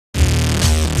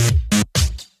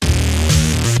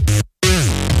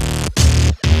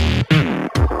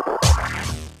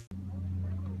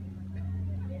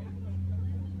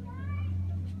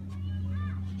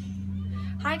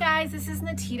guys, this is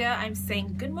Natita. I'm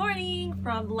saying good morning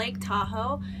from Lake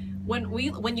Tahoe.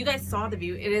 When you guys saw the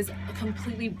view, it is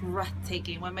completely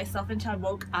breathtaking. When myself and Chad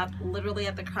woke up literally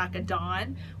at the crack of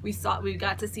dawn, we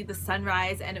got to see the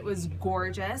sunrise and it was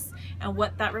gorgeous. And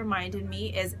what that reminded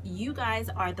me is you guys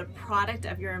are the product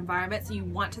of your environment, so you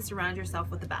want to surround yourself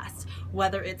with the best,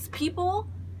 whether it's people,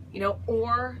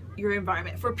 or your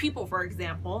environment. For people, for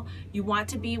example, you want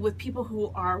to be with people who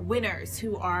are winners,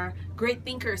 who are great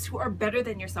thinkers, who are better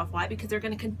than yourself. Why? Because they're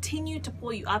going to continue to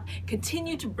pull you up,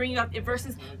 continue to bring you up,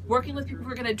 versus working with people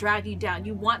who are going to drag you down.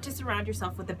 You want to surround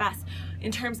yourself with the best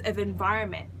in terms of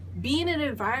environment. Be in an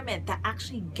environment that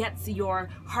actually gets your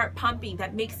heart pumping,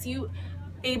 that makes you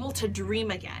able to dream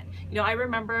again. I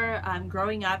remember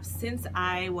growing up, since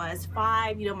I was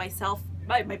 5,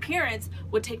 my parents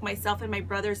would take myself and my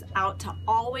brothers out to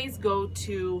always go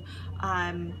to,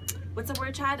 what's the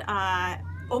word, Chad?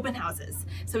 Open houses.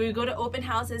 So we would go to open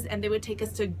houses and they would take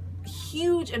us to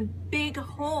huge and big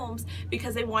homes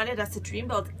because they wanted us to dream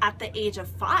build at the age of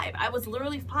 5. I was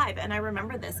literally 5 and I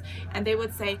remember this. And they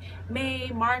would say,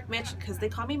 May, Mark, Mitch, because they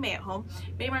call me May at home,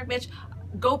 May, Mark, Mitch,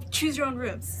 go choose your own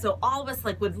rooms. So all of us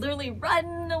would literally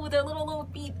run with our little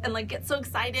feet and get so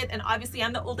excited. And obviously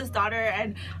I'm the oldest daughter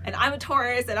and I'm a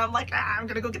Taurus and I'm like, I'm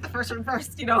gonna go get the first room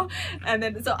first, and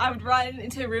then so I would run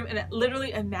into a room and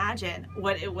literally imagine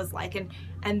what it was like,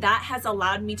 and that has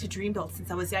allowed me to dream build since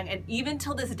I was young. And even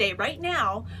till this day, right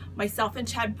now, myself and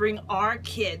Chad bring our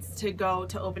kids to go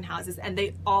to open houses and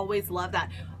they always love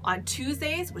that. On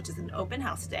Tuesdays, which is an open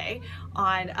house day,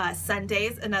 on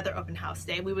Sundays, another open house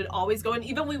day. We would always go, and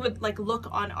even we would look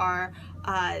on our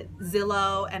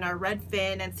Zillow and our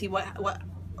Redfin and see what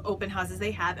open houses they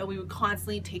have, and we would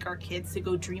constantly take our kids to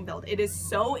go dream build. It is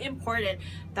so important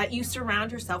that you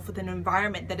surround yourself with an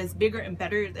environment that is bigger and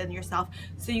better than yourself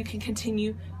so you can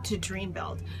continue to dream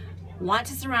build. Want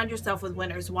to surround yourself with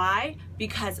winners. Why?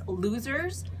 Because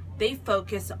losers, they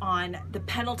focus on the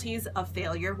penalties of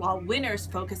failure, while winners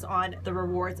focus on the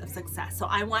rewards of success. So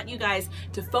I want you guys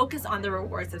to focus on the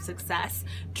rewards of success,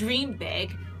 dream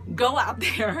big, go out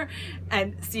there,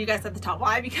 and see you guys at the top.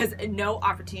 Why? Because no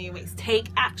opportunity wastes. Take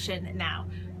action now.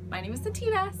 My name is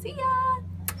Natita. See ya.